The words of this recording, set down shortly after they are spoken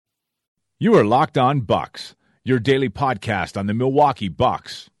You are Locked On Bucks, your daily podcast on the Milwaukee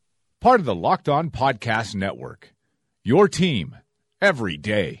Bucks. Part of the Locked On Podcast Network. Your team every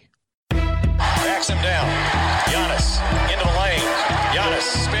day. Backs him down. Giannis into the lane. Giannis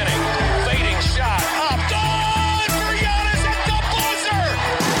spinning. Fading shot. Up. Good for Giannis at the buzzer.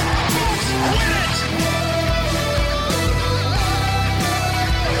 Bucks win it.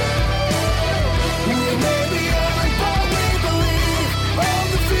 We may be young, but we believe on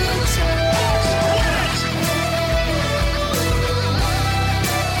the future. Bucks win it.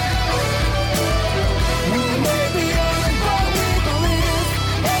 We may be young, but we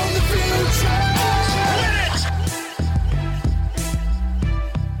believe on the future. Bucks win it.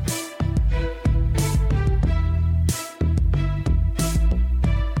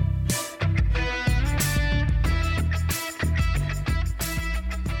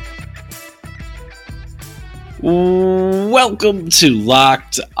 Welcome to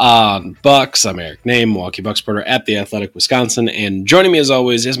Locked On Bucks. I'm Eric Name, Milwaukee Bucks reporter at The Athletic Wisconsin, and joining me as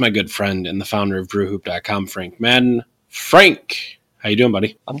always is my good friend and the founder of BrewHoop.com, Frank Madden. Frank, how you doing,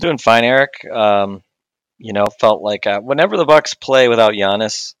 buddy? I'm doing fine, Eric. Felt like whenever the Bucks play without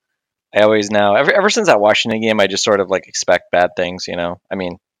Giannis, I always now, ever since that Washington game, I just sort of like expect bad things, you know? I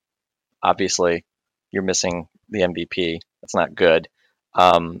mean, obviously, you're missing the MVP. That's not good.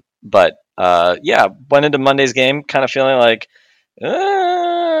 Went into Monday's game kind of feeling like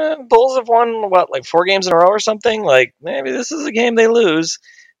Bulls have won, like 4 games in a row or something? Like, maybe this is a game they lose.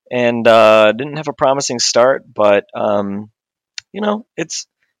 And didn't have a promising start, but, it's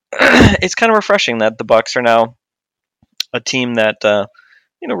it's kind of refreshing that the Bucks are now a team that,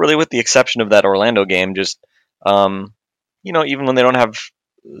 really with the exception of that Orlando game, just, even when they don't have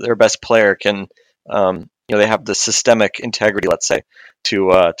their best player can, they have the systemic integrity, let's say,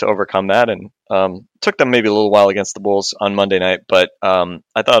 to overcome that, and took them maybe a little while against the Bulls on Monday night, but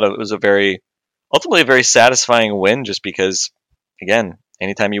I thought it was ultimately a very satisfying win, just because, again,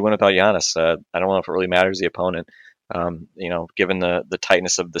 anytime you win without Giannis, I don't know if it really matters the opponent. Given the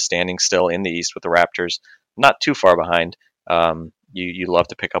tightness of the standing still in the East with the Raptors, not too far behind. You love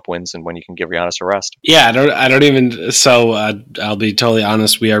to pick up wins and when you can give Giannis a rest. Yeah, I don't even. So I'll be totally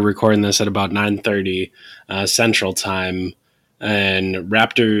honest. We are recording this at about 9:30 Central Time, and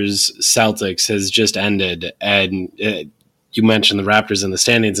Raptors Celtics has just ended, and you mentioned the Raptors in the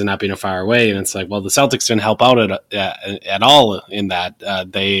standings and not being far away, and it's like, well, the Celtics didn't help out at all in that.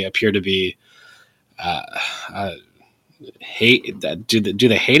 They appear to be do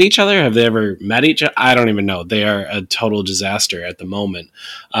they hate each other? Have they ever met each other? I don't even know. They are a total disaster at the moment.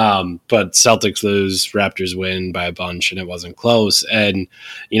 But Celtics lose, Raptors win by a bunch, and it wasn't close. And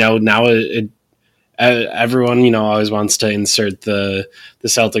now everyone always wants to insert the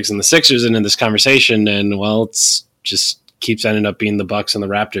Celtics and the Sixers into this conversation, and it's just keeps ending up being the Bucks and the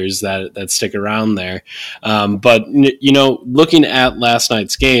Raptors that stick around there. But looking at last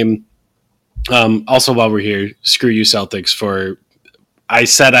night's game. Also, while we're here, screw you Celtics I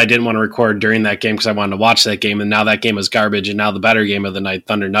said I didn't want to record during that game because I wanted to watch that game, and now that game is garbage, and now the better game of the night,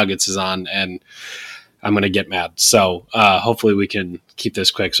 Thunder Nuggets, is on, and I'm going to get mad. So hopefully we can keep this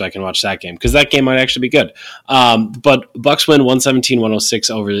quick so I can watch that game, because that game might actually be good. But Bucks win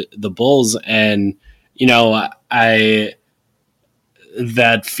 117-106 over the Bulls, and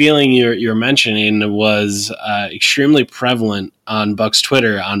that feeling you're mentioning was extremely prevalent on Bucks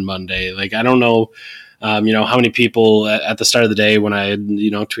Twitter on Monday. Like, I don't know, how many people at the start of the day when I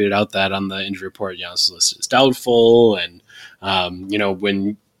tweeted out that on the injury report, Giannis listed as doubtful, and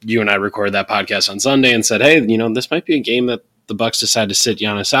when you and I recorded that podcast on Sunday and said, hey, this might be a game that the Bucks decide to sit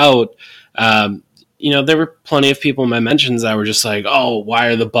Giannis out. There were plenty of people in my mentions that were just like, oh, why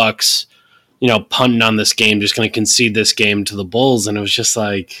are the Bucks punting on this game, just going to concede this game to the Bulls? And it was just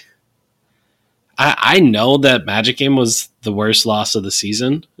like, I know that Magic game was the worst loss of the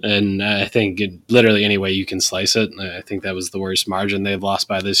season, and I think literally any way you can slice it, I think that was the worst margin they've lost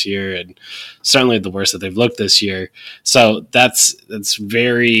by this year, and certainly the worst that they've looked this year. So that's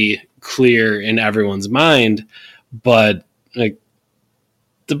very clear in everyone's mind. But like,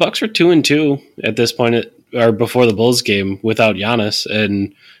 the Bucks were 2-2 at this point, or before the Bulls game, without Giannis,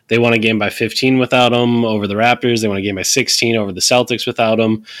 and they won a game by 15 without him over the Raptors. They won a game by 16 over the Celtics without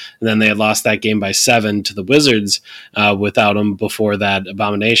him. And then they had lost that game by 7 to the Wizards without him before that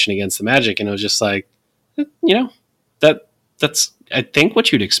abomination against the Magic. And it was just like, that's I think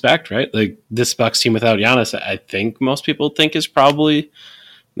what you'd expect, right? Like, this Bucks team without Giannis, I think most people think is probably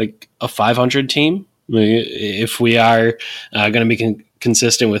like a 500 team. I mean, if we are going to be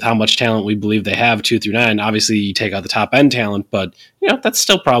consistent with how much talent we believe they have 2 through 9, obviously you take out the top end talent, but that's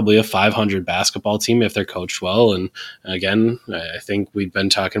still probably a 500 basketball team if they're coached well. And again, I think we've been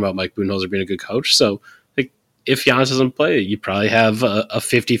talking about Mike Budenholzer being a good coach. So if Giannis doesn't play, you probably have a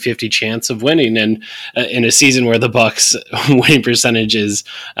 50-50 chance of winning. And in a season where the Bucks winning percentage is,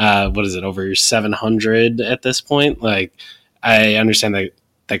 over 700 at this point? Like, I understand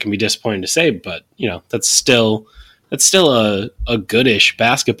that can be disappointing to say, but that's still a goodish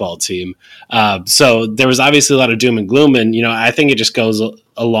basketball team. So there was obviously a lot of doom and gloom, and I think it just goes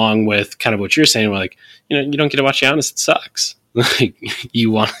along with kind of what you're saying. Where you don't get to watch Giannis, it sucks. Like you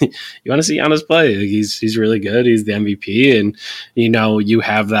want to see Giannis play. Like, he's really good. He's the MVP, and you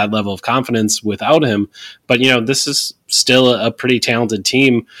have that level of confidence without him. But this is still a pretty talented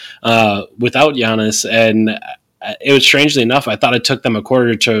team without Giannis, and it was, strangely enough, I thought it took them a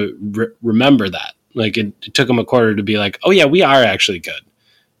quarter to remember that. Like it took them a quarter to be like, oh yeah, we are actually good,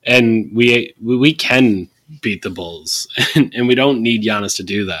 and we can beat the Bulls, and we don't need Giannis to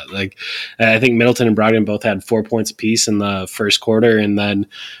do that. Like, I think Middleton and Brogdon both had 4 points apiece in the first quarter, and then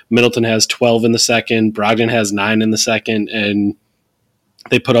Middleton has 12 in the second, Brogdon has 9 in the second, and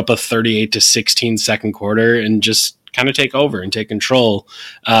they put up a 38-16 second quarter and just kind of take over and take control.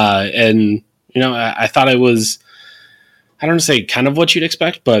 And I thought it was, I don't want to say kind of what you'd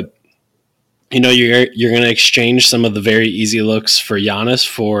expect, but you're going to exchange some of the very easy looks for Giannis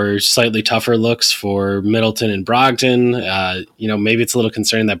for slightly tougher looks for Middleton and Brogdon. Maybe it's a little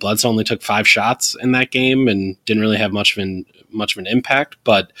concerning that Bledsoe only took 5 shots in that game and didn't really have much of an impact.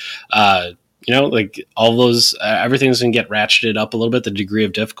 But like all those, everything's going to get ratcheted up a little bit. The degree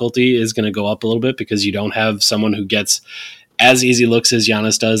of difficulty is going to go up a little bit because you don't have someone who gets as easy looks as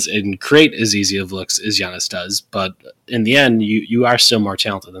Giannis does and create as easy of looks as Giannis does. But in the end, you are still more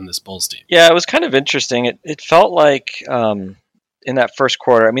talented than this Bulls team. Yeah, it was kind of interesting. It felt like in that first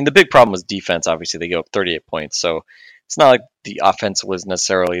quarter, I mean, the big problem was defense. Obviously, they go up 38 points. So it's not like the offense was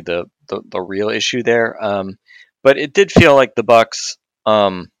necessarily the real issue there. But it did feel like the Bucks,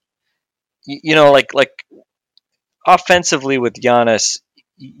 like offensively with Giannis,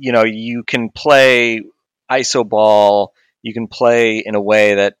 you can play iso ball. You can play in a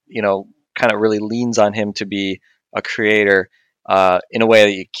way that, kind of really leans on him to be a creator in a way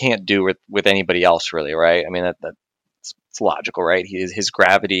that you can't do with anybody else, really, right? I mean, it's logical, right? His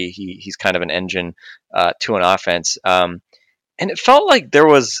gravity, he's kind of an engine to an offense. And it felt like there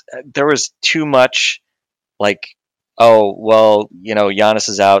was too much like, oh, well, Giannis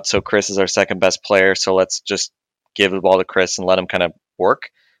is out, so Chris is our second best player, so let's just give the ball to Chris and let him kind of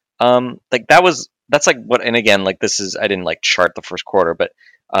work. That's like what, and again, like this is, I didn't like chart the first quarter, but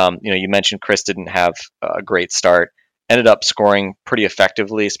you mentioned Chris didn't have a great start, ended up scoring pretty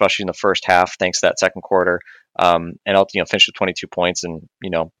effectively, especially in the first half, thanks to that second quarter, and finished with 22 points and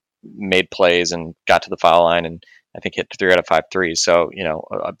made plays and got to the foul line and I think hit 3 out of 5 threes. So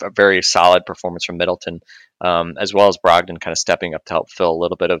a very solid performance from Middleton, as well as Brogdon kind of stepping up to help fill a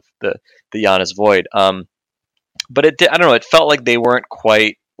little bit of the Giannis void. But I don't know, it felt like they weren't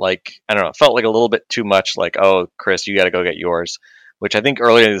quite. Like, I don't know, it felt like a little bit too much like, oh, Chris, you got to go get yours, which I think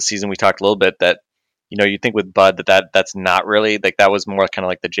earlier in the season we talked a little bit that, you think with Bud that's not really, like that was more kind of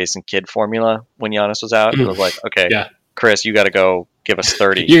like the Jason Kidd formula when Giannis was out. It was like, okay, yeah, Chris, you got to go give us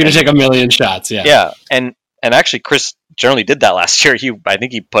 30. You're going to take a million shots, yeah. Yeah, and actually Chris generally did that last year. I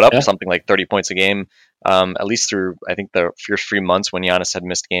think he put up something like 30 points a game, at least through, I think, the first 3 months when Giannis had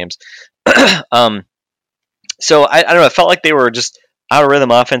missed games. So I don't know, it felt like they were just out of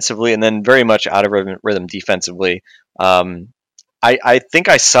rhythm offensively and then very much out of rhythm defensively. I think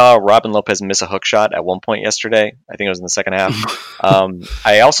I saw Robin Lopez miss a hook shot at one point yesterday. I think it was in the second half.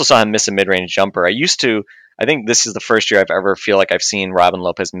 I also saw him miss a mid-range jumper. I think this is the first year I've ever feel like I've seen Robin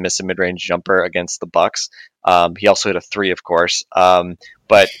Lopez miss a mid-range jumper against the Bucks. He also hit a 3, of course.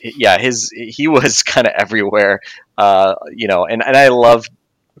 But yeah, he was kind of everywhere. And I love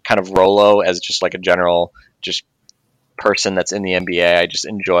kind of Rolo as just like a general just person that's in the NBA. I just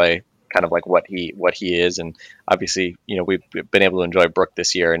enjoy kind of like what he is, and obviously we've been able to enjoy Brook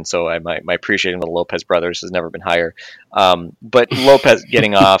this year, and so my appreciation of the Lopez brothers has never been higher. But Lopez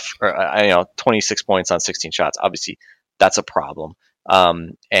getting off 26 points on 16 shots, obviously that's a problem.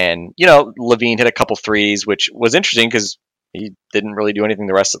 And Levine hit a couple threes, which was interesting because he didn't really do anything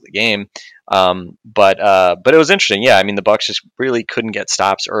the rest of the game. But it was interesting. Yeah, I mean the Bucks just really couldn't get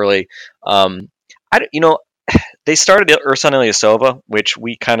stops early. They started Ersan Ilyasova, which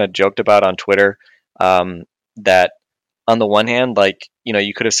we kind of joked about on Twitter, that on the one hand, like,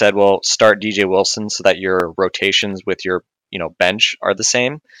 you could have said, well, start DJ Wilson so that your rotations with your bench are the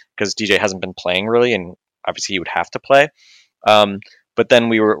same because DJ hasn't been playing really, and obviously he would have to play. But then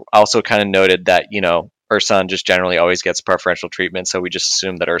we were also kind of noted that Ersan just generally always gets preferential treatment, so we just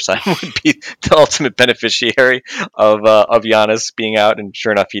assumed that Ersan would be the ultimate beneficiary of Giannis being out, and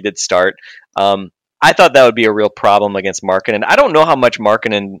sure enough, he did start. I thought that would be a real problem against Markkanen. I don't know how much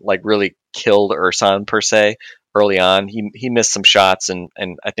Markkanen really killed Ersan per se early on. He missed some shots and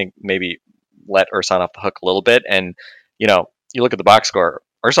I think maybe let Ersan off the hook a little bit. And you look at the box score.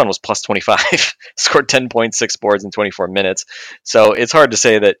 Ersan was plus 25, scored 10.6 boards in 24 minutes. So it's hard to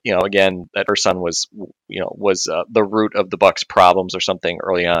say that, again, that Ersan was the root of the Bucks' problems or something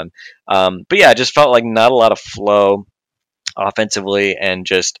early on. But yeah, it just felt like not a lot of flow offensively, and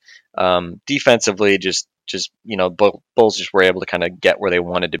just defensively, Bulls just were able to kind of get where they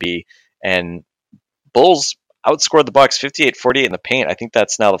wanted to be. And Bulls outscored the Bucks 58-48 in the paint. I think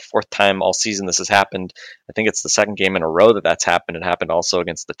that's now the fourth time all season this has happened. I think it's the second game in a row that's happened. It happened also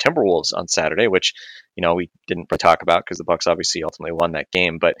against the Timberwolves on Saturday, which we didn't talk about because the Bucks obviously ultimately won that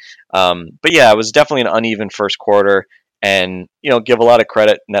game. But yeah, it was definitely an uneven first quarter, and give a lot of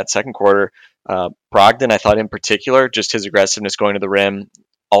credit in that second quarter. Brogdon, I thought in particular, just his aggressiveness going to the rim,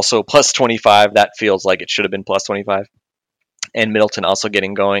 also plus 25. That feels like it should have been plus 25. And Middleton also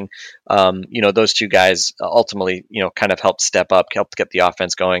getting going. Those two guys ultimately, kind of helped step up, helped get the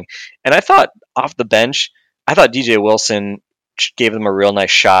offense going. And I thought off the bench, DJ Wilson gave them a real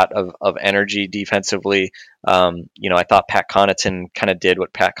nice shot of energy defensively. I thought Pat Connaughton kind of did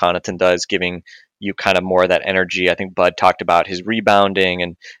what Pat Connaughton does, giving you kind of more of that energy. I think Bud talked about his rebounding,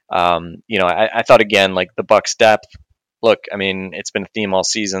 and I thought again, the Bucks' depth. Look, I mean, it's been a theme all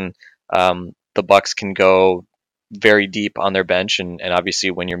season. The Bucks can go very deep on their bench, and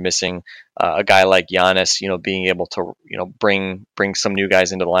obviously when you're missing a guy like Giannis, being able to bring some new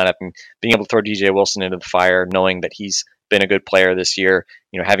guys into the lineup and being able to throw DJ Wilson into the fire, knowing that he's been a good player this year,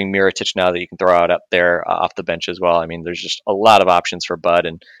 having Mirotic now that you can throw out up there off the bench as well. I mean, there's just a lot of options for Bud,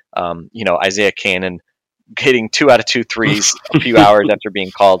 and Isaiah Canaan hitting 2 out of 2 threes a few hours after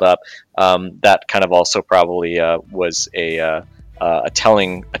being called up. That kind of also probably was a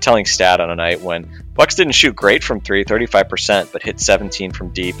telling stat on a night when Bucks didn't shoot great from 3, 35%, but hit 17 from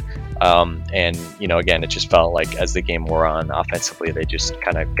deep. And again, it just felt like as the game wore on offensively, they just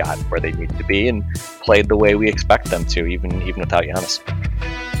kind of got where they needed to be and played the way we expect them to, even without Giannis.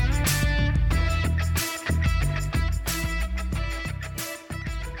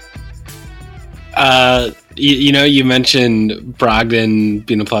 You mentioned Brogdon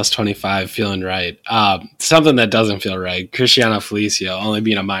being a plus 25, feeling right. Something that doesn't feel right, Cristiano Felicio only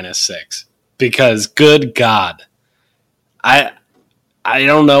being a -6. Because good God, I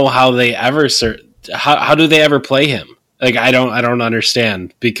don't know how they ever how do they ever play him? I don't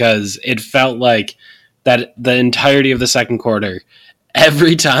understand, because it felt like that the entirety of the second quarter,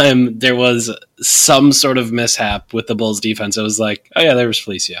 every time there was some sort of mishap with the Bulls defense, it was like, oh yeah, there was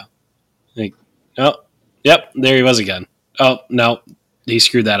Felicio. Oh, yep, there he was again. Oh no, he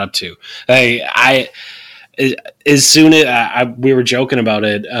screwed that up too. As soon as we were joking about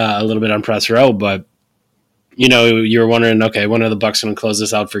it a little bit on press row, but you were wondering, okay, when are the Bucks going to close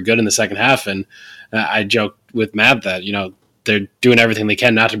this out for good in the second half? And I joked with Matt that they're doing everything they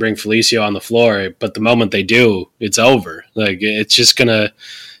can not to bring Felicio on the floor, but the moment they do, it's over. It's just gonna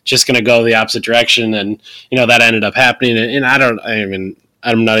go the opposite direction, and that ended up happening. And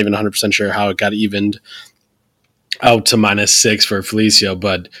I'm not even 100% sure how it got evened out to -6 for Felicio,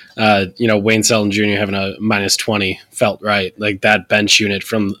 but Wayne Selden Jr. having a -20 felt right. That bench unit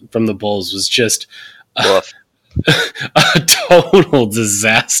from the Bulls was just a total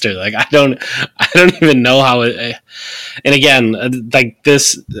disaster. I don't even know how it. And again,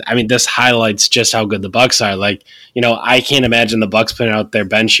 this highlights just how good the Bucks are. I can't imagine the Bucks putting out their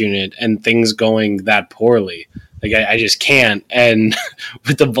bench unit and things going that poorly. I just can't. And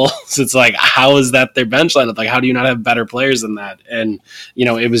with the Bulls, it's how is that their bench lineup? How do you not have better players than that? And,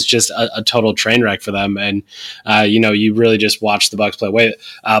 it was just a total train wreck for them. And, you really just watched the Bucks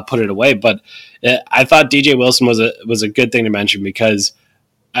put it away. But I thought DJ Wilson was a good thing to mention, because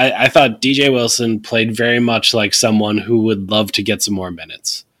I thought DJ Wilson played very much like someone who would love to get some more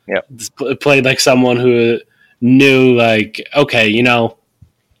minutes. Yeah. Played like someone who knew, okay,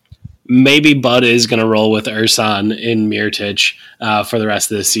 maybe Bud is going to roll with Ersan in Mirotic for the rest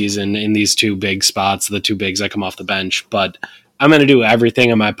of the season in these two big spots, the two bigs that come off the bench. But I'm going to do everything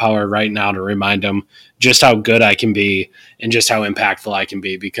in my power right now to remind him just how good I can be and just how impactful I can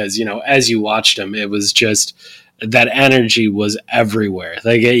be. Because, as you watched him, it was just that energy was everywhere.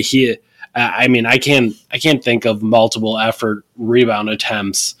 I can't think of multiple effort rebound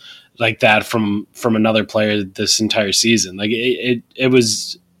attempts like that from another player this entire season. Like it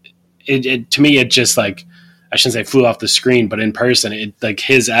was to me, it just like, I shouldn't say flew off the screen, but in person, it like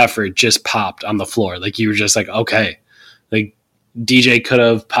his effort just popped on the floor. Like you were just like, okay, like DJ could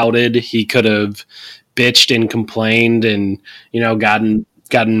have pouted, he could have bitched and complained and,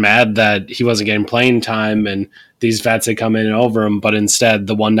 gotten mad that he wasn't getting playing time and these vets had come in and over him. But instead,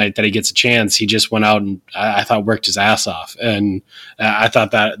 the one night that he gets a chance, he just went out and I thought worked his ass off. And I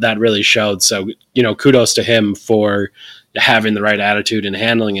thought that really showed. So, kudos to him for having the right attitude and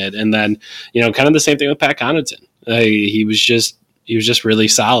handling it. And then, kind of the same thing with Pat Connaughton. He was just really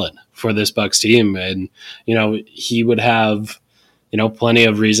solid for this Bucks team. And, he would have, plenty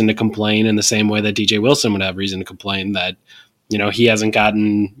of reason to complain in the same way that DJ Wilson would have reason to complain that, he hasn't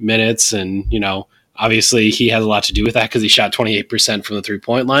gotten minutes and, obviously he has a lot to do with that because he shot 28% from the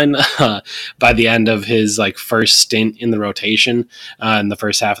 3-point line by the end of his first stint in the rotation in the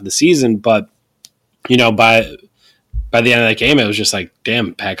first half of the season. But, by the end of that game, it was just like,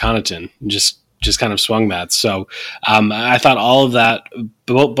 damn, Pat Connaughton just kind of swung that. So I thought all of that,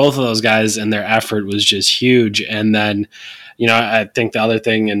 both of those guys and their effort was just huge. And then, I think the other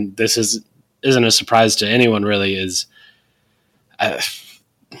thing, and this isn't a surprise to anyone really, is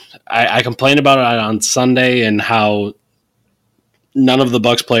I complained about it on Sunday and how none of the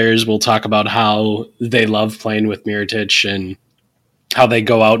Bucks players will talk about how they love playing with Mirotic and how they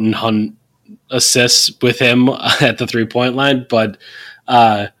go out and hunt assists with him at the 3-point line. But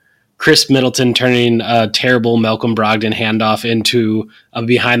Chris Middleton turning a terrible Malcolm Brogdon handoff into a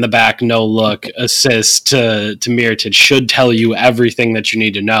behind the back no look assist to Mirotic should tell you everything that you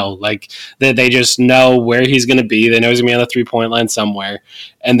need to know. Like they just know where he's going to be. They know he's going to be on the 3-point line somewhere,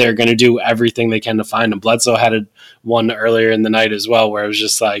 and they're going to do everything they can to find him. Bledsoe had one earlier in the night as well, where it was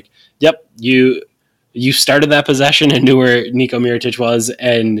just like, yep, you started that possession and knew where Niko Mirotic was,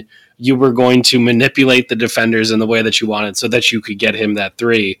 and you were going to manipulate the defenders in the way that you wanted so that you could get him that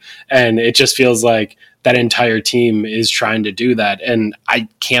 3. And it just feels like that entire team is trying to do that. And I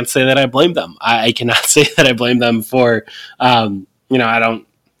can't say that I blame them. I cannot say that I blame them for,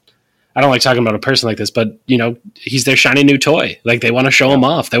 I don't like talking about a person like this, but he's their shiny new toy. Like they want to show him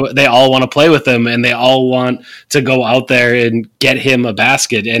off. They all want to play with him, and they all want to go out there and get him a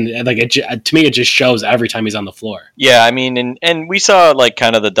basket. And to me, it just shows every time he's on the floor. Yeah, I mean, and we saw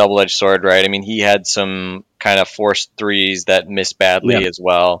kind of the double-edged sword, right? I mean, he had some kind of forced threes that missed badly as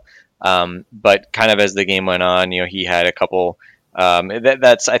well. But kind of as the game went on, he had a couple.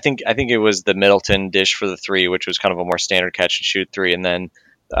 That's I think it was the Middleton dish for the 3, which was kind of a more standard catch and shoot 3, and then.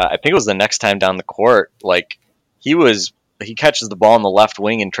 I think it was the next time down the court, he catches the ball on the left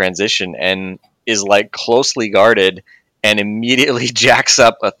wing in transition and is closely guarded and immediately jacks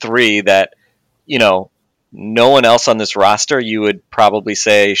up a 3 that, no one else on this roster you would probably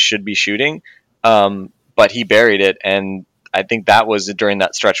say should be shooting. But he buried it. And I think that was during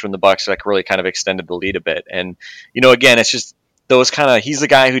that stretch when the Bucks really kind of extended the lead a bit. And, again, it's just those he's the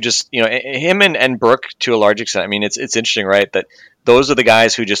guy who just, him and Brooke to a large extent. I mean, it's interesting, right? That those are the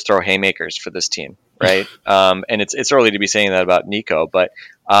guys who just throw haymakers for this team, right? And it's early to be saying that about Nico, but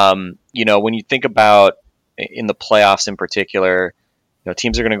when you think about in the playoffs in particular,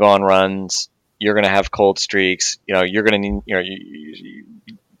 teams are going to go on runs. You're going to have cold streaks. You're going to need,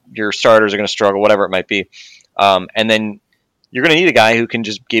 your starters are going to struggle, whatever it might be, and then you're going to need a guy who can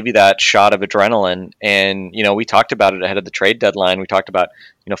just give you that shot of adrenaline. And we talked about it ahead of the trade deadline. We talked about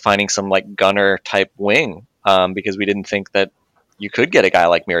finding some gunner type wing because we didn't think that you could get a guy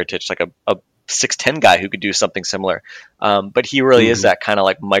like Mirotic, a 6'10" guy who could do something similar. But he really is that kind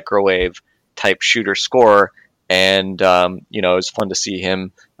of microwave type shooter scorer. And, it was fun to see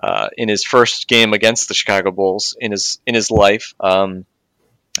him in his first game against the Chicago Bulls in his life.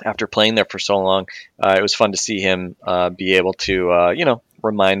 After playing there for so long, it was fun to see him be able to,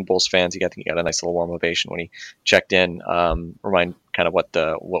 remind Bulls fans. I think he got a nice little warm ovation when he checked in, remind kind of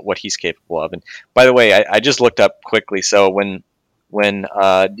what he's capable of. And by the way, I just looked up quickly. So when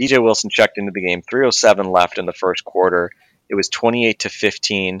DJ Wilson checked into the game, 3:07 left in the first quarter. It was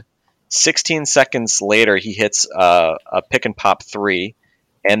 28-15. 16 seconds later, he hits a pick and pop 3,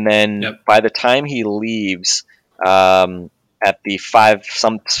 and then by the time he leaves at the 5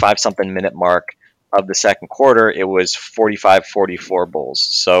 something minute mark of the second quarter, it was 45-44 Bulls.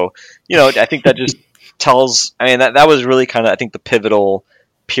 So I think that just tells. I mean, that was really kind of, I think, the pivotal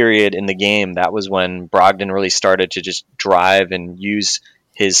period in the game. That was when Brogdon really started to just drive and use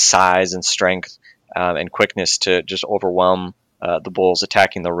his size and strength and quickness to just overwhelm the Bulls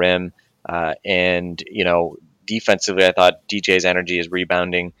attacking the rim. And defensively, I thought DJ's energy, his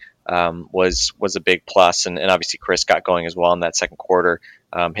rebounding, was a big plus, and obviously Chris got going as well in that second quarter,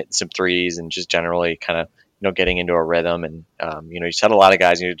 hitting some threes and just generally kind of getting into a rhythm, and you just had a lot of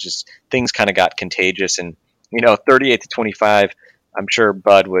guys, just things kind of got contagious, and 38-25. I'm sure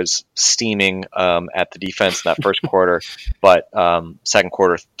Bud was steaming at the defense in that first quarter, but second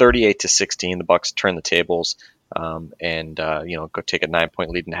quarter 38-16, the Bucks turned the tables, and go take a 9-point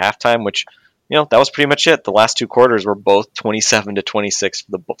lead in halftime, which that was pretty much it. The last two quarters were both 27-26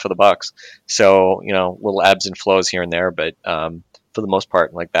 for the Bucks. So little ebbs and flows here and there, but for the most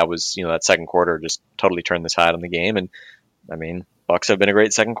part, like that was that second quarter just totally turned the tide on the game. And I mean, Bucks have been a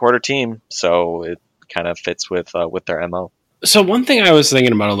great second quarter team, so it kind of fits with their MO. So one thing I was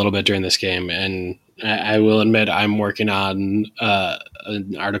thinking about a little bit during this game, and I will admit I'm working on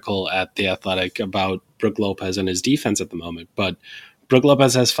an article at The Athletic about Brook Lopez and his defense at the moment, but Brook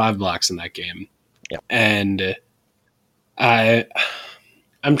Lopez has 5 blocks in that game. Yeah. And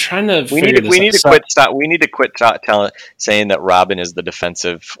I'm trying to we need to quit saying that Robin is the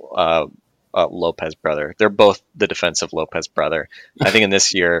defensive Lopez brother. They're both the defensive Lopez brother. I think in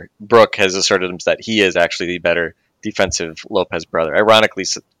this year, Brook has asserted that he is actually the better defensive Lopez brother. Ironically,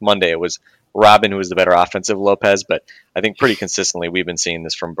 Monday it was Robin who was the better offensive Lopez, but I think pretty consistently we've been seeing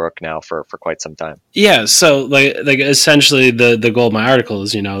this from Brook now for quite some time. Yeah, so like essentially the goal of my article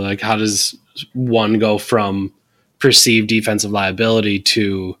is, how does one go from perceived defensive liability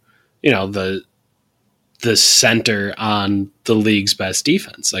to, the center on the league's best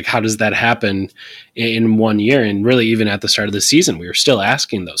defense? Like, how does that happen in 1 year? And really, even at the start of the season, we were still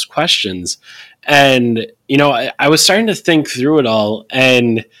asking those questions. And, I was starting to think through it all,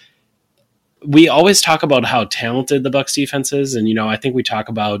 and we always talk about how talented the Bucks defense is. And, I think we talk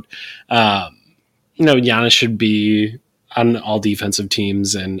about, Giannis should be on all defensive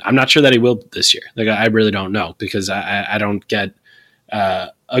teams, and I'm not sure that he will this year. Like, I really don't know, because I don't get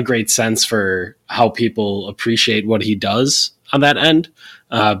a great sense for how people appreciate what he does on that end,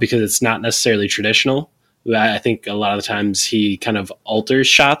 because it's not necessarily traditional. I think a lot of the times he kind of alters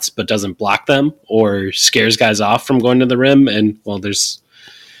shots but doesn't block them, or scares guys off from going to the rim. And there's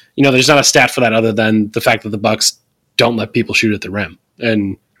not a stat for that other than the fact that the Bucks don't let people shoot at the rim.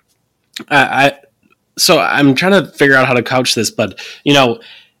 And so I'm trying to figure out how to couch this, but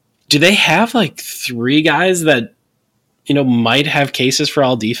do they have like 3 guys that might have cases for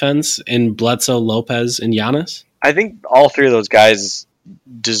all defense in Bledsoe, Lopez, and Giannis? I think all 3 of those guys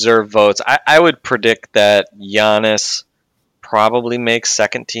deserve votes. I would predict that Giannis probably makes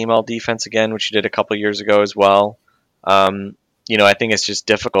second team all defense again, which he did a couple years ago as well. I think it's just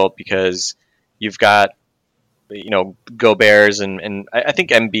difficult because you've got Gobert's and I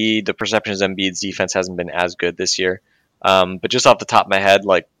think Embiid, the perception is Embiid's defense hasn't been as good this year. But just off the top of my head,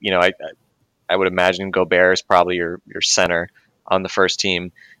 I would imagine Gobert is probably your center on the first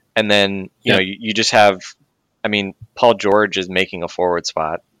team. And then, you just have, Paul George is making a forward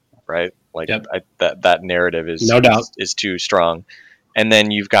spot, right? That narrative is no doubt is too strong. And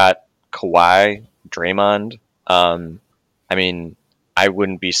then you've got Kawhi, Draymond. I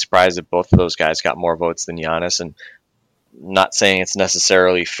wouldn't be surprised if both of those guys got more votes than Giannis, and not saying it's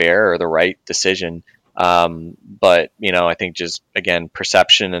necessarily fair or the right decision. But I think just, again,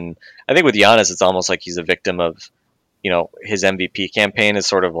 perception. And I think with Giannis, it's almost like he's a victim of, his MVP campaign is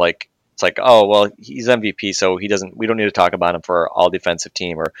sort of like, it's like, oh, well, he's MVP, so we don't need to talk about him for all defensive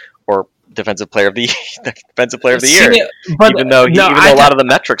team or defensive player of the year. But even though a lot of the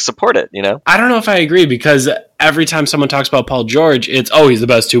metrics support it, I don't know if I agree, because every time someone talks about Paul George, it's, he's the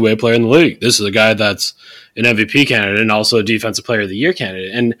best two-way player in the league. This is a guy that's an MVP candidate and also a defensive player of the year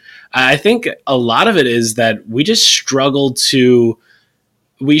candidate. And I think a lot of it is that we just struggle to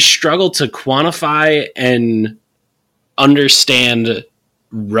quantify and understand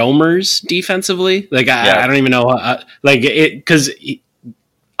roamers defensively. I don't even know because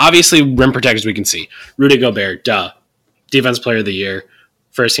obviously rim protectors we can see. Rudy Gobert, defense player of the year,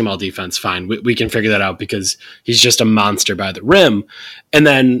 first team all defense, fine. We can figure that out because he's just a monster by the rim. And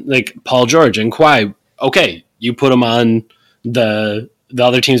then Paul George and Kawhi, okay, you put him on the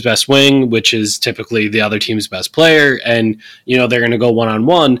other team's best wing, which is typically the other team's best player, and they're going to go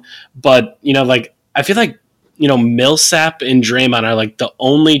one-on-one. But I feel like Millsap and Draymond are the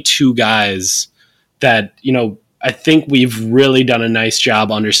only 2 guys that I think we've really done a nice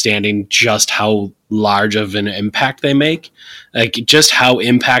job understanding just how large of an impact they make, just how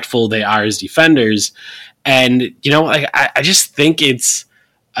impactful they are as defenders. And I just think it's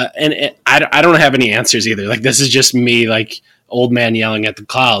I don't have any answers either. This is just me old man yelling at the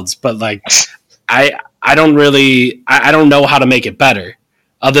clouds, but I don't know how to make it better,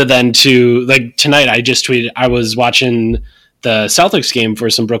 other than to tonight I just tweeted, I was watching the Celtics game for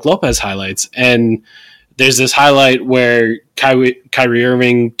some Brook Lopez highlights, and there's this highlight where Kyrie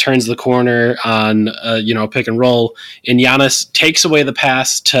Irving turns the corner on a pick and roll, and Giannis takes away the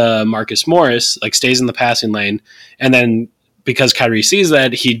pass to Marcus Morris, like stays in the passing lane, and then because Kyrie sees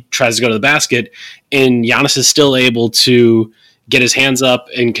that, he tries to go to the basket, and Giannis is still able to get his hands up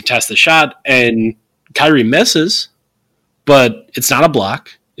and contest the shot, and Kyrie misses, but it's not a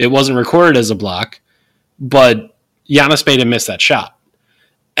block. It wasn't recorded as a block, but Giannis made him miss that shot.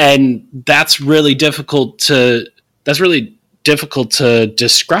 And that's really difficult to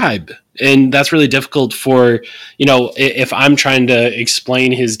describe. And that's really difficult for, if I'm trying to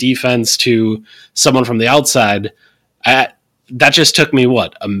explain his defense to someone from the outside, that just took me,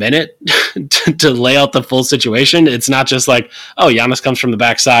 a minute to lay out the full situation. It's not just like, oh, Giannis comes from the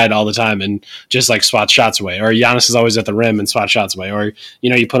backside all the time and just like swats shots away, or Giannis is always at the rim and swats shots away, or,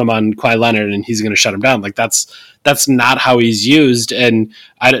 you put him on Kawhi Leonard and he's going to shut him down. Like that's not how he's used. And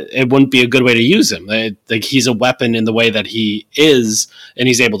it wouldn't be a good way to use him. Like he's a weapon in the way that he is, and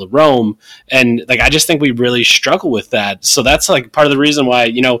he's able to roam. And like, I just think we really struggle with that. So that's like part of the reason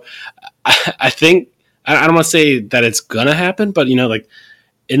why, I think, I don't want to say that it's going to happen, but, like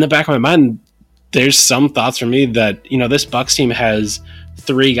in the back of my mind, there's some thoughts for me that, this Bucks team has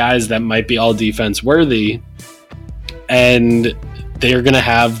 3 guys that might be all defense worthy, and they're going to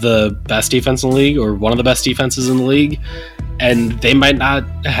have the best defense in the league or one of the best defenses in the league, and they might not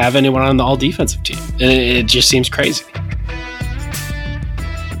have anyone on the all defensive team. And it just seems crazy.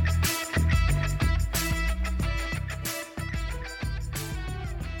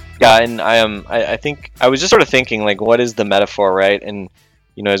 Yeah, and I think I was just sort of thinking, like, what is the metaphor, right? And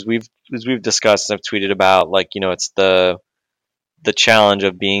as we've discussed, and I've tweeted about, like, it's the challenge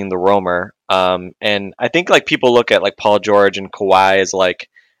of being the roamer. And I think like people look at like Paul George and Kawhi as like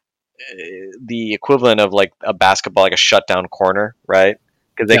the equivalent of like a basketball, like a shutdown corner, right?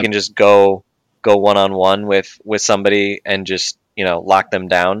 Because they can just go one-on-one with somebody and just lock them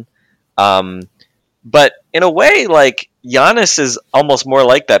down. But in a way, like Giannis is almost more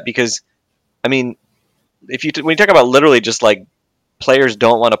like that, because I mean, when you talk about literally just like players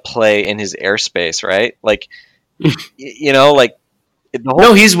don't want to play in his airspace, right? Like like.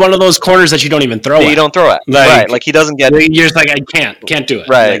 No, he's one of those corners that you don't even throw at. You don't throw at. Like, right. Like he doesn't get. You're just like, I can't do it.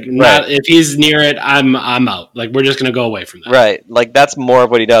 Right. Like, if he's near it, I'm out. Like we're just gonna go away from that. Right. Like that's more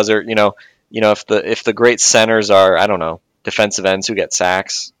of what he does. Or if the great centers are, I don't know, defensive ends who get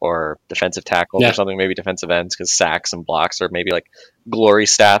sacks, or defensive tackles or something, maybe defensive ends, because sacks and blocks are maybe like glory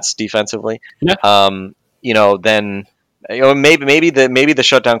stats defensively. Yeah. Then maybe the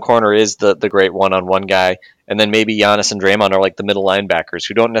shutdown corner is the great one-on-one guy. And then maybe Giannis and Draymond are like the middle linebackers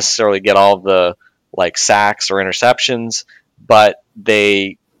who don't necessarily get all the like sacks or interceptions, but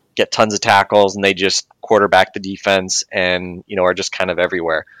they get tons of tackles and they just quarterback the defense and, are just kind of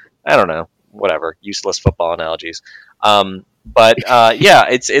everywhere. I don't know, whatever, useless football analogies. But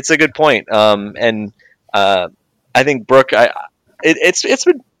it's a good point. And I think Brook, it's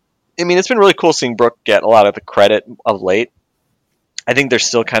been really cool seeing Brook get a lot of the credit of late. I think there's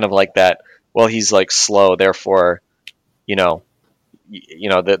still kind of like that. Well, he's like slow, therefore, I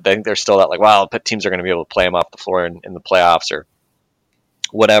think there's still that like, wow, teams are going to be able to play him off the floor in the playoffs or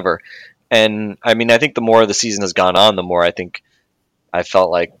whatever. And I mean, I think the more the season has gone on, the more I think I felt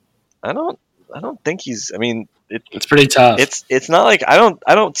like I don't think he's. I mean, it's pretty tough. It's not like I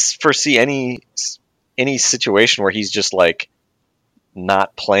don't foresee any situation where he's just like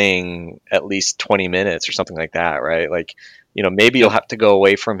not playing at least 20 minutes or something like that, right? Like. Maybe you'll have to go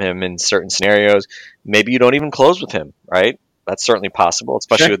away from him in certain scenarios. Maybe you don't even close with him, right? That's certainly possible,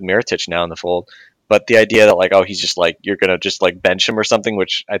 especially with Mirotic now in the fold. But the idea that like, oh, he's just like, you're going to just like bench him or something,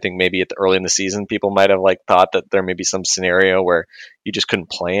 which I think maybe early in the season, people might have like thought that there may be some scenario where you just couldn't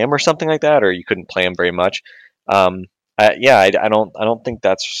play him or something like that, or you couldn't play him very much. I don't think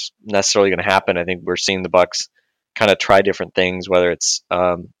that's necessarily going to happen. I think we're seeing the Bucks kind of try different things, whether it's,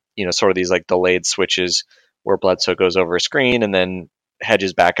 sort of these like delayed switches where Bledsoe goes over a screen and then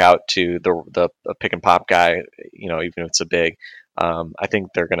hedges back out to the pick and pop guy, even if it's a big. I think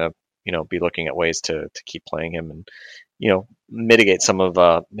they're going to, be looking at ways to keep playing him and, mitigate some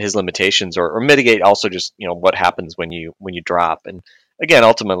of his limitations or mitigate also just, what happens when you drop. And again,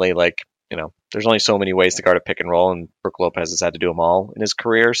 ultimately, like, there's only so many ways to guard a pick and roll, and Brook Lopez has had to do them all in his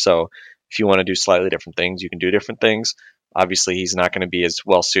career. So if you want to do slightly different things, you can do different things. Obviously, he's not going to be as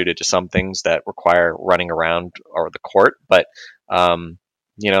well suited to some things that require running around or the court, but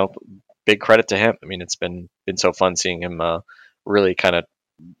big credit to him. I mean, it's been so fun seeing him really kind of,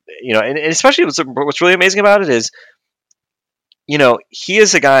 and especially what's really amazing about it is, he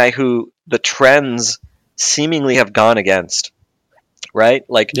is a guy who the trends seemingly have gone against, right?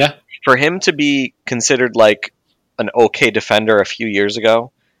 Like, Yeah. for him to be considered like an okay defender a few years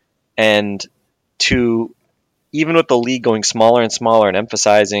ago, and to, even with the league going smaller and smaller and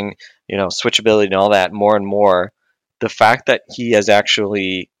emphasizing, switchability and all that more and more, the fact that he has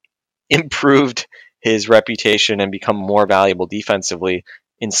actually improved his reputation and become more valuable defensively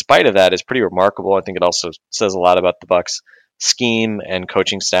in spite of that is pretty remarkable. I think it also says a lot about the Bucks scheme and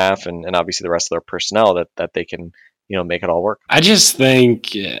coaching staff, and obviously the rest of their personnel, that they can, make it all work. I just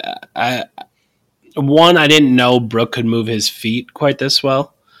think, I didn't know Brook could move his feet quite this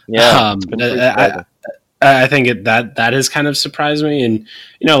well. Yeah, it's been pretty surprising. I think that has kind of surprised me. And,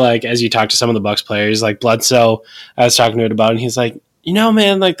 like, as you talk to some of the Bucks players, like Bledsoe, I was talking to it about, and he's like,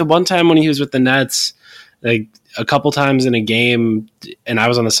 man, like the one time when he was with the Nets, like a couple times in a game, and I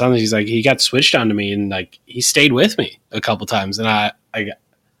was on the Suns, he's like, he got switched onto me, and like he stayed with me a couple times, and I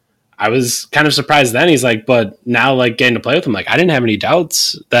was kind of surprised then. He's like, but now, like, getting to play with him, like, I didn't have any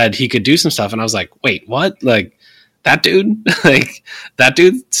doubts that he could do some stuff, and I was like, wait, what? Like, that dude, like, that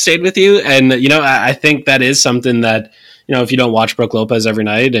dude stayed with you? And, I think that is something that, if you don't watch Brook Lopez every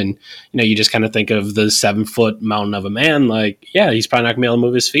night and, you just kind of think of the 7-foot mountain of a man, like, yeah, he's probably not going to be able to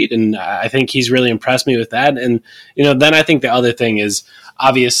move his feet. And I think he's really impressed me with that. And, then I think the other thing is,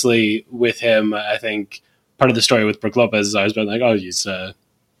 obviously, with him, I think part of the story with Brook Lopez has always been like, oh, he's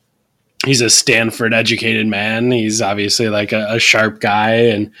a Stanford educated man. He's obviously like a sharp guy,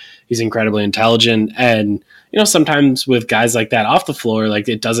 and he's incredibly intelligent. And, sometimes with guys like that off the floor, like,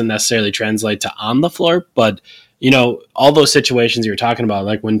 it doesn't necessarily translate to on the floor, but all those situations you're talking about,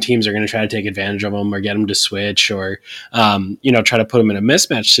 like when teams are going to try to take advantage of them or get them to switch or, try to put them in a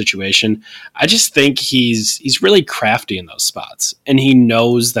mismatch situation. I just think he's really crafty in those spots, and he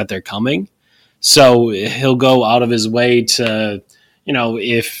knows that they're coming. So he'll go out of his way to,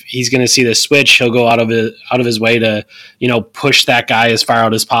 if he's going to see the switch, he'll go out of his way to, push that guy as far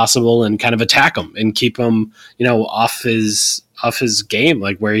out as possible and kind of attack him and keep him, off his game,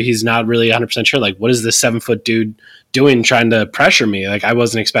 like where he's not really 100% sure, like, what is this 7-foot dude doing trying to pressure me? Like, I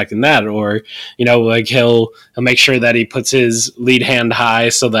wasn't expecting that. Or, like he'll make sure that he puts his lead hand high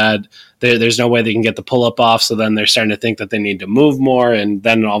so that there's no way they can get the pull up off. So then they're starting to think that they need to move more. And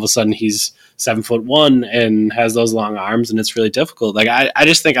then all of a sudden he's 7'1" and has those long arms, and it's really difficult. Like, I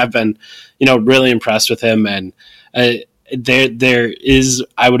just think I've been, really impressed with him. And, there is,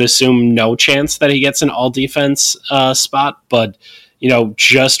 I would assume, no chance that he gets an all defense spot, but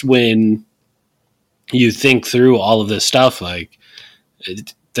just when you think through all of this stuff, like,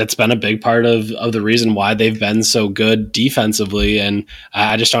 that's been a big part of the reason why they've been so good defensively, and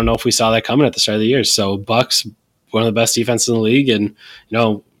I just don't know if we saw that coming at the start of the year. So Bucks, one of the best defenses in the league, and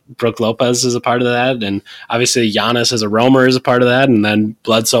Brook Lopez is a part of that, and obviously Giannis as a roamer is a part of that, and then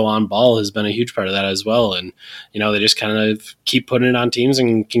Bledsoe on ball has been a huge part of that as well. And they just kind of keep putting it on teams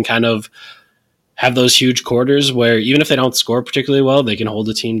and can kind of have those huge quarters where even if they don't score particularly well, they can hold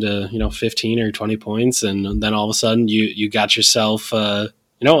a team to 15 or 20 points, and then all of a sudden you got yourself a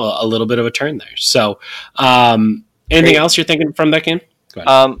little bit of a turn there. So anything else you're thinking from that game? Go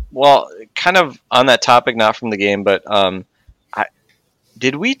ahead. Well, kind of on that topic, not from the game, but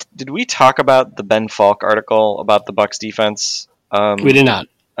Did we talk about the Ben Falk article about the Bucks defense? We did not.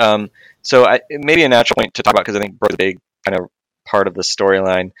 So it may be a natural point to talk about because I think Brook's a big kind of part of the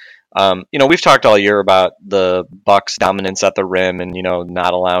storyline. We've talked all year about the Bucks' dominance at the rim and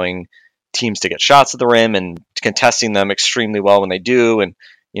not allowing teams to get shots at the rim and contesting them extremely well when they do, and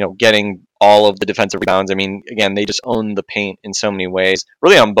getting all of the defensive rebounds. I mean, again, they just own the paint in so many ways,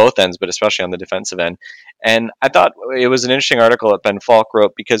 really on both ends, but especially on the defensive end. And I thought it was an interesting article that Ben Falk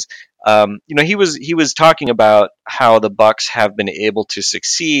wrote because, he was talking about how the Bucks have been able to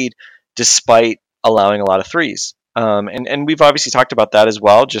succeed despite allowing a lot of threes. And we've obviously talked about that as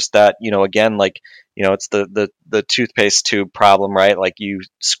well. Just that, again, like, it's the toothpaste tube problem, right? Like, you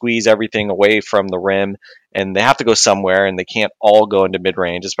squeeze everything away from the rim, and they have to go somewhere, and they can't all go into mid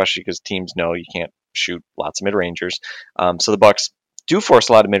range, especially because teams know you can't shoot lots of mid rangers. So the Bucks do force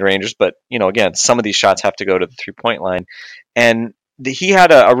a lot of mid rangers, but again, some of these shots have to go to the 3-point line. And he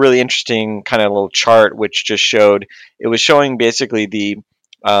had a really interesting kind of little chart, which just showed basically the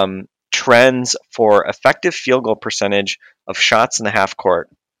trends for effective field goal percentage of shots in the half court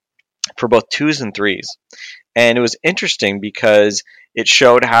for both twos and threes. And it was interesting because it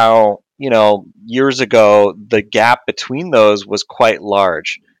showed how, years ago, the gap between those was quite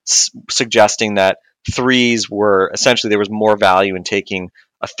large, suggesting that threes were essentially, there was more value in taking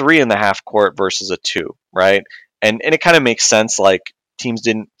a 3 in the half court versus a 2, right? And it kind of makes sense. Like, teams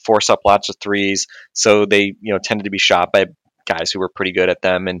didn't force up lots of threes, so they tended to be shot by guys who were pretty good at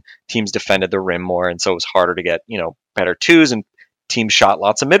them, and teams defended the rim more, and so it was harder to get better twos, and teams shot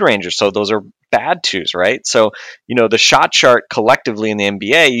lots of mid-rangers, so those are bad twos, right? So the shot chart collectively in the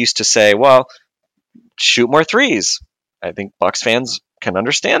NBA used to say, well, shoot more threes. I think Bucks fans can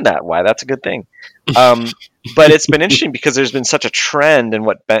understand why that's a good thing. But it's been interesting because there's been such a trend, and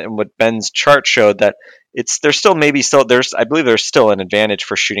what Ben's chart showed, that there's still I believe there's still an advantage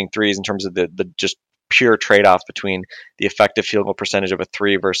for shooting threes in terms of the just pure trade-off between the effective field goal percentage of a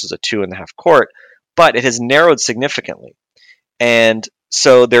 3 versus a 2 in the half court, but it has narrowed significantly. And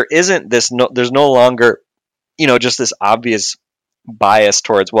so there isn't there's no longer, just this obvious bias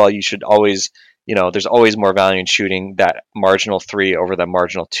towards, well, you should always, there's always more value in shooting that marginal 3 over that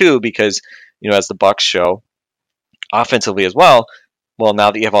marginal 2, because, as the Bucks show, offensively as well,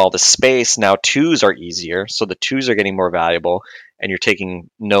 now that you have all the space, now 2s are easier, so the 2s are getting more valuable, and you're taking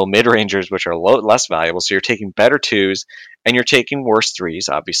no mid-rangers, which are less valuable, so you're taking better 2s, and you're taking worse 3s,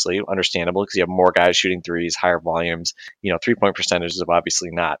 obviously, understandable, because you have more guys shooting 3s, higher volumes, 3-point percentages have obviously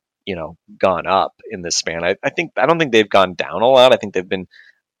not, gone up in this span. I don't think they've gone down a lot. I think they've been,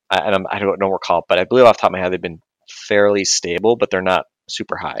 I don't recall, but I believe off the top of my head, they've been fairly stable, but they're not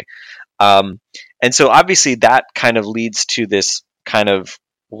super high. And so obviously that kind of leads to this kind of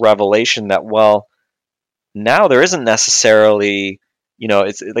revelation that, well, now there isn't necessarily,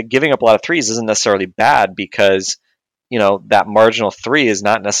 it's like giving up a lot of 3s isn't necessarily bad, because, that marginal 3 is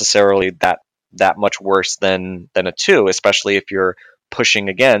not necessarily that much worse than a 2, especially if you're pushing,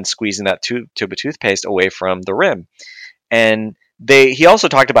 again, squeezing that tube of toothpaste away from the rim. And he also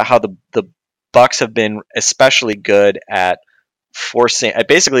talked about how the Bucks have been especially good at forcing,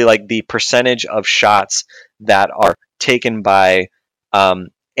 basically, like, the percentage of shots that are taken by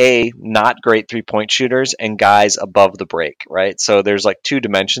not great 3-point shooters and guys above the break, right? So there's like 2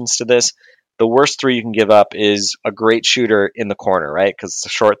 dimensions to this. The worst 3 you can give up is a great shooter in the corner, right? Because it's a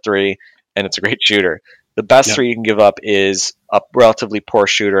short 3 and it's a great shooter. The best 3 you can give up is a relatively poor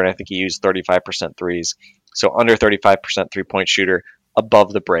shooter, and I think he used 35% threes. So under 35% 3-point shooter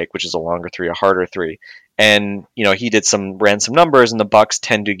above the break, which is a longer 3, a harder 3. And, he ran some numbers, and the Bucks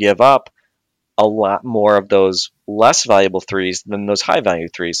tend to give up a lot more of those less valuable 3s than those high value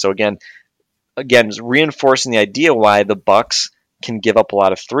 3s. So again, reinforcing the idea why the Bucks can give up a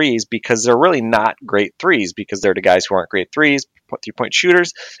lot of 3s, because they're really not great 3s, because they're the guys who aren't great 3-point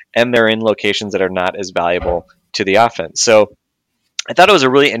shooters, and they're in locations that are not as valuable to the offense. So I thought it was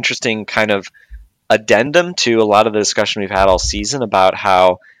a really interesting kind of addendum to a lot of the discussion we've had all season about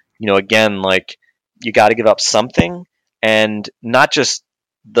how, again, like, you got to give up something, and not just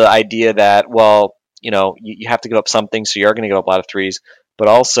the idea that, well, you have to give up something, so you're going to give up a lot of 3s, but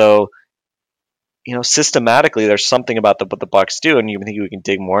also, systematically, there's something about what the Bucks do, and you think we can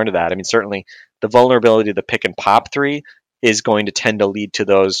dig more into that. I mean, certainly the vulnerability of the pick and pop 3 is going to tend to lead to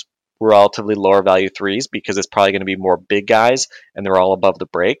those relatively lower value 3s, because it's probably going to be more big guys, and they're all above the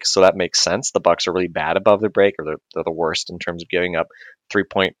break, so that makes sense. The Bucks are really bad above the break, or they're the worst in terms of giving up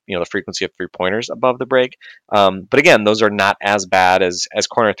 3-point, the frequency of 3-pointers above the break. But again, those are not as bad as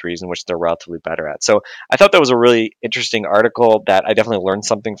corner 3s, in which they're relatively better at. So I thought that was a really interesting article that I definitely learned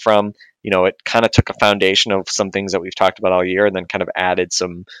something from. It kind of took a foundation of some things that we've talked about all year, and then kind of added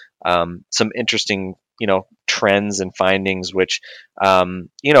some interesting, trends and findings, which,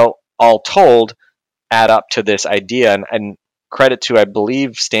 all told, add up to this idea. And credit to, I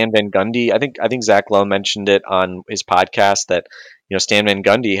believe, Stan Van Gundy. I think Zach Lowe mentioned it on his podcast that, Stan Van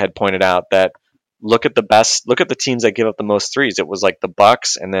Gundy had pointed out that look at the teams that give up the most 3s. It was like the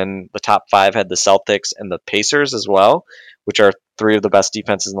Bucks, and then the top 5 had the Celtics and the Pacers as well, which are 3 of the best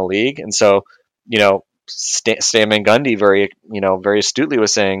defenses in the league. And so, Stan Van Gundy very astutely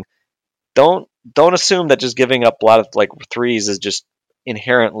was saying, don't assume that just giving up a lot of like 3s is just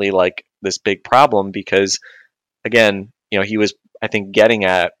inherently like this big problem, because again, he was, I think, getting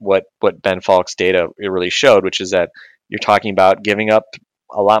at what Ben Falk's data really showed, which is that you're talking about giving up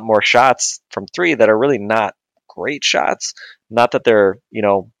a lot more shots from 3 that are really not great shots. Not that they're,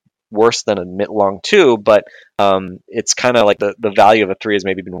 worse than a mid-long 2, but it's kind of like the value of a 3 has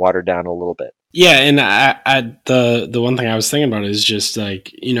maybe been watered down a little bit. Yeah, and the one thing I was thinking about is just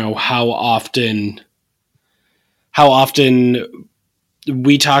like, how often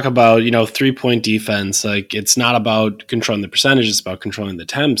we talk about, 3-point defense. Like, it's not about controlling the percentage, it's about controlling the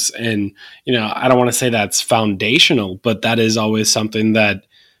temps. And, I don't want to say that's foundational, but that is always something that,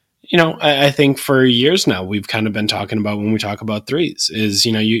 I think for years now we've kind of been talking about when we talk about 3s is,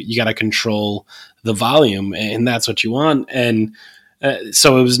 you got to control the volume, and that's what you want. And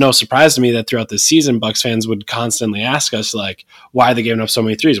So it was no surprise to me that throughout this season, Bucks fans would constantly ask us, like, why are they giving up so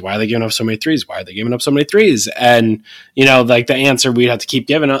many threes? Why are they giving up so many threes? Why are they giving up so many threes? And, like the answer we'd have to keep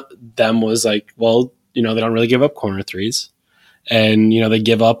giving them was like, well, they don't really give up corner threes. And, they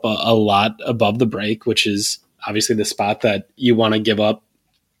give up a lot above the break, which is obviously the spot that you want to give up.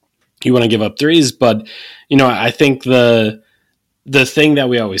 You want to give up threes. But, I think the thing that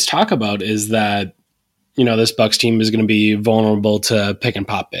we always talk about is that, this Bucks team is going to be vulnerable to pick and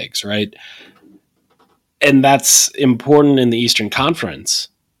pop bigs, right? And that's important in the Eastern Conference.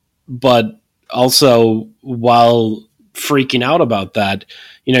 But also, while freaking out about that,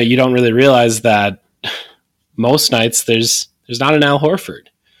 you don't really realize that most nights there's not an Al Horford.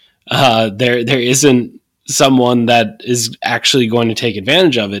 There isn't someone that is actually going to take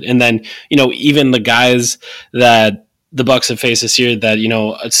advantage of it. And then, even the guys that the Bucks have faced this year that,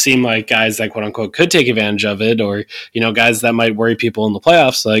 seem like guys that quote unquote could take advantage of it, or, guys that might worry people in the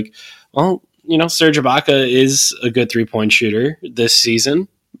playoffs, like, well, Serge Ibaka is a good 3-point shooter this season,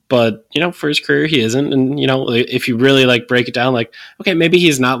 but, for his career, he isn't. And, if you really like break it down, like, okay, maybe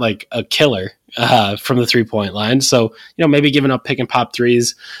he's not like a killer from the 3-point line. So, maybe giving up pick and pop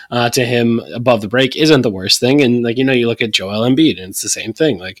threes to him above the break isn't the worst thing. And like, you look at Joel Embiid and it's the same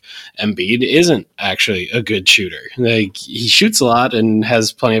thing. Like, Embiid isn't actually a good shooter. Like, he shoots a lot and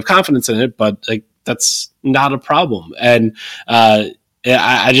has plenty of confidence in it, but like, that's not a problem. And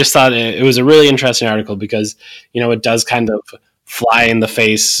I just thought it was a really interesting article because, it does kind of fly in the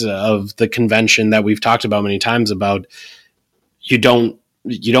face of the convention that we've talked about many times about you don't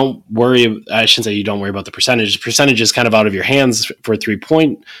worry. I shouldn't say you don't worry about the percentage. The percentage is kind of out of your hands for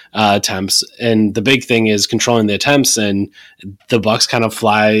 3-point attempts. And the big thing is controlling the attempts, and the Bucks kind of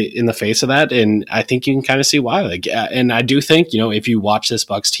fly in the face of that. And I think you can kind of see why. Like, and I do think, if you watch this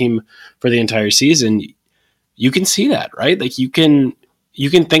Bucks team for the entire season, you can see that, right? Like you can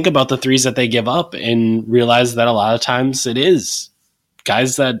think about the threes that they give up and realize that a lot of times it is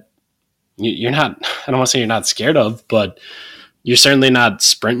guys that you're not, I don't want to say you're not scared of, but you're certainly not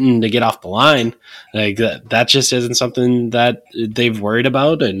sprinting to get off the line. Like that just isn't something that they've worried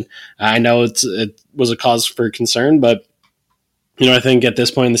about. And I know it was a cause for concern, but I think at this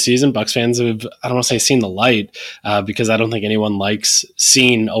point in the season, Bucks fans have, I don't want to say seen the light because I don't think anyone likes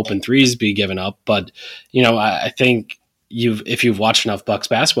seeing open threes be given up. But, I think if you've watched enough Bucks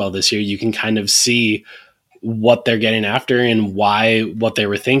basketball this year, you can kind of see what they're getting after and why what they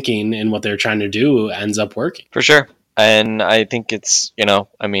were thinking and what they're trying to do ends up working. For sure. And I think it's, it'll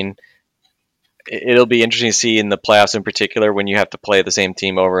be interesting to see in the playoffs in particular when you have to play the same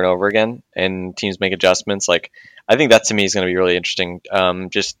team over and over again and teams make adjustments. Like, I think that to me is going to be really interesting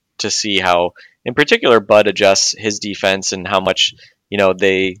just to see how, in particular, Bud adjusts his defense and how much,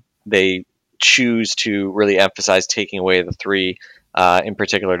 they choose to really emphasize taking away the three, in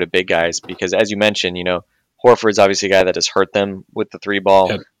particular to big guys. Because as you mentioned, Horford's obviously a guy that has hurt them with the three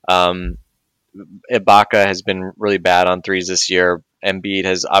ball. Yep. Ibaka has been really bad on threes this year. Embiid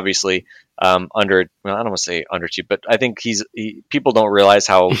has obviously I don't want to say underachieved, but I think people don't realize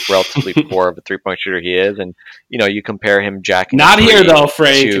how relatively poor of a 3-point shooter he is. And, you compare him jacking. Not here though,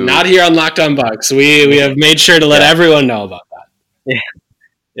 Frank. Not here on Locked On Bucks. We have made sure to let everyone know about that.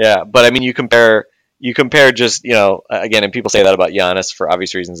 Yeah. But you compare just, again, and people say that about Giannis for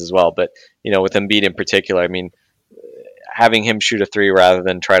obvious reasons as well. But, with Embiid in particular, having him shoot a three rather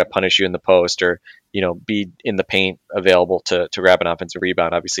than try to punish you in the post or, be in the paint available to grab an offensive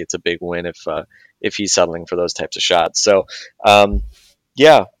rebound. Obviously it's a big win if he's settling for those types of shots. So, I'd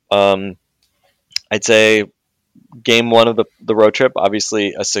say game 1 of the road trip,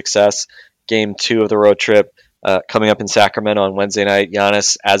 obviously a success. Game 2 of the road trip, coming up in Sacramento on Wednesday night.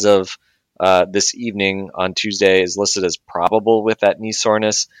 Giannis, as of this evening on Tuesday, is listed as probable with that knee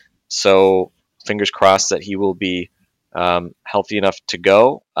soreness. So fingers crossed that he will be healthy enough to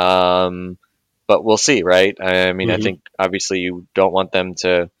go. But we'll see, right? I think obviously you don't want them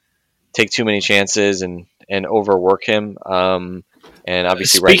to take too many chances and overwork him. And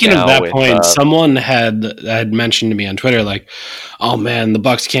obviously, speaking right now, of that point, someone had mentioned to me on Twitter, like, "Oh man, the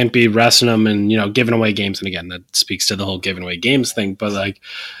Bucks can't be resting them and giving away games." And again, that speaks to the whole giving away games thing. But like,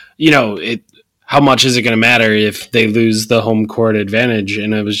 how much is it going to matter if they lose the home court advantage?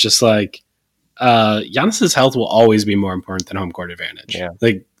 And it was just like, Giannis's health will always be more important than home court advantage. Yeah.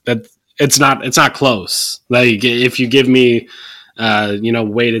 Like that. It's not close. Like if you give me,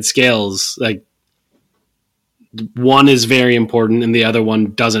 weighted scales, like one is very important and the other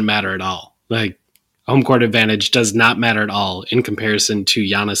one doesn't matter at all. Like home court advantage does not matter at all in comparison to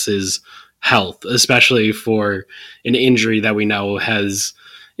Giannis's health, especially for an injury that we know has,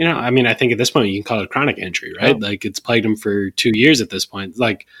 I mean, I think at this point you can call it a chronic injury, right? Yeah. Like it's plagued him for 2 years at this point.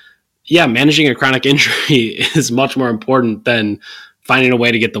 Like, yeah, managing a chronic injury is much more important than finding a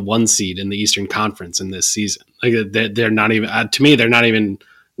way to get the 1 seed in the Eastern Conference in this season. Like they're not even, to me, they're not even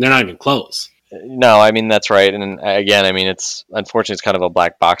close. No, I mean, that's right. And again, I mean, it's unfortunately it's kind of a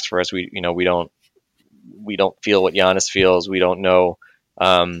black box for us. We don't feel what Giannis feels. We don't know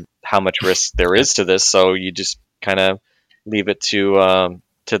how much risk there is to this. So you just kind of leave it to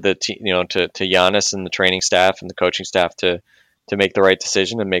the team, to Giannis and the training staff and the coaching staff to make the right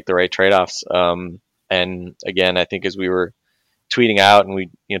decision and make the right trade-offs. And again, I think as we were tweeting out and we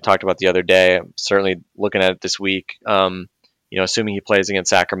talked about the other day, I'm certainly looking at it this week. Assuming he plays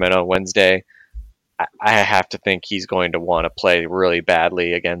against Sacramento Wednesday, I have to think he's going to want to play really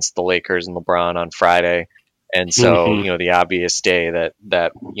badly against the Lakers and LeBron on Friday. And so, the obvious day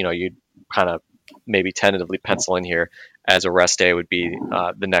that you'd kind of maybe tentatively pencil in here as a rest day would be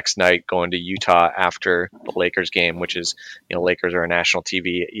the next night going to Utah after the Lakers game, which is, Lakers are a national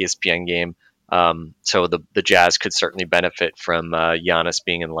TV ESPN game. So the Jazz could certainly benefit from Giannis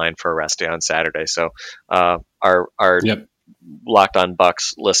being in line for a rest day on Saturday. So our Locked On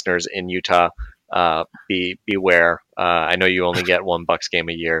Bucks listeners in Utah, beware. I know you only get one Bucks game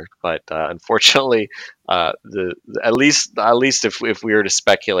a year, but unfortunately, at least if we were to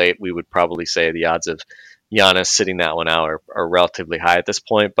speculate, we would probably say the odds of Giannis sitting that one out are relatively high at this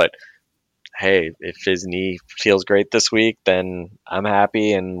point. But hey, if his knee feels great this week, then I'm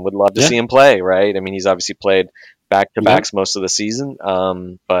happy and would love to see him play. Right? I mean, he's obviously played back-to-backs most of the season,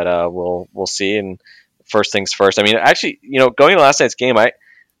 but we'll see. And first things first. I mean, actually, going to last night's game, I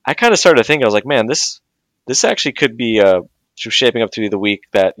kind of started to think, I was like, man, this actually could be shaping up to be the week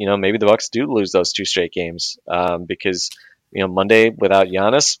that maybe the Bucks do lose those 2 straight games because Monday without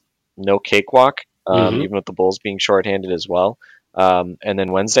Giannis, no cakewalk, even with the Bulls being shorthanded as well. And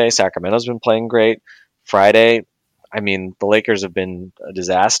then Wednesday, Sacramento's been playing great. Friday, I mean, the Lakers have been a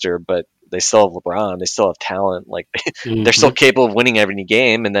disaster, but they still have LeBron. They still have talent. Like they're still capable of winning every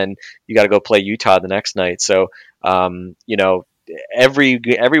game. And then you got to go play Utah the next night. So, every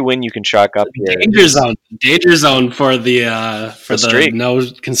win you can chalk up here. Danger zone for the streak. No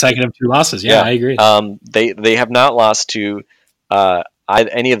consecutive 2 losses. Yeah, I agree. They have not lost to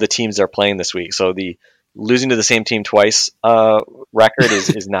any of the teams they're playing this week. So the losing to the same team twice record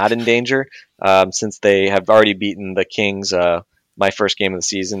is not in danger since they have already beaten the Kings my first game of the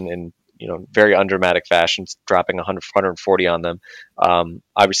season in very undramatic fashion, dropping 140 on them.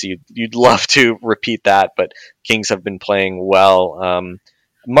 Obviously, you'd love to repeat that, but Kings have been playing well.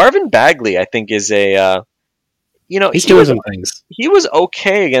 Marvin Bagley, I think, is a he's doing some things. He was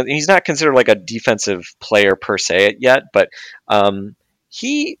okay again. He's not considered like a defensive player per se yet, but I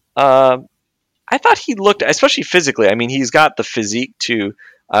thought he looked, especially physically. I mean, he's got the physique to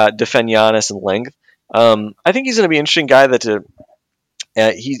defend Giannis in length. I think he's going to be an interesting guy that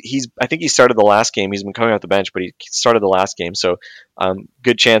I think he started the last game. He's been coming off the bench, but he started the last game. So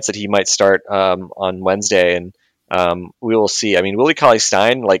good chance that he might start on Wednesday, and we will see. I mean, Willie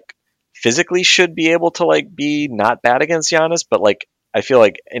Cauley-Stein, like, physically should be able to, like, be not bad against Giannis, but, like, I feel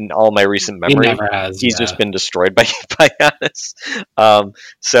like in all my recent memory, he's just been destroyed by Giannis.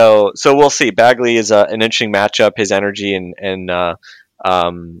 So we'll see. Bagley is an interesting matchup. His energy and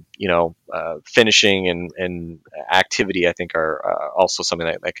finishing and activity, I think, are also something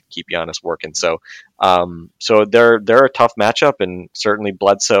that could keep Giannis working. So they're a tough matchup, and certainly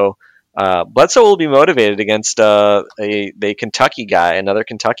Bledsoe will be motivated against another Kentucky guy,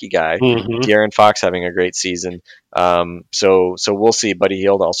 De'Aaron Fox having a great season. So we'll see. Buddy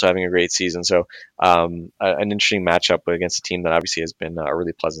Hield also having a great season. So an interesting matchup against a team that obviously has been a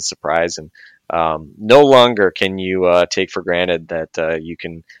really pleasant surprise. And no longer can you take for granted that you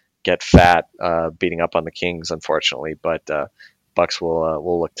can get fat beating up on the Kings, unfortunately. But Bucks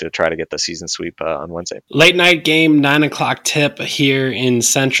will look to try to get the season sweep on Wednesday. Late night game, 9:00 tip here in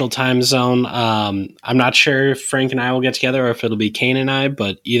Central Time Zone. I'm not sure if Frank and I will get together or if it'll be Kane and I,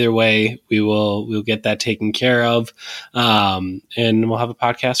 but either way, we'll get that taken care of, and we'll have a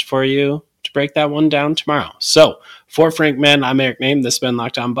podcast for you to break that one down tomorrow. So for Frank Madden, I'm Eric Name. This has been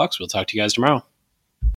Locked On Bucks. We'll talk to you guys tomorrow.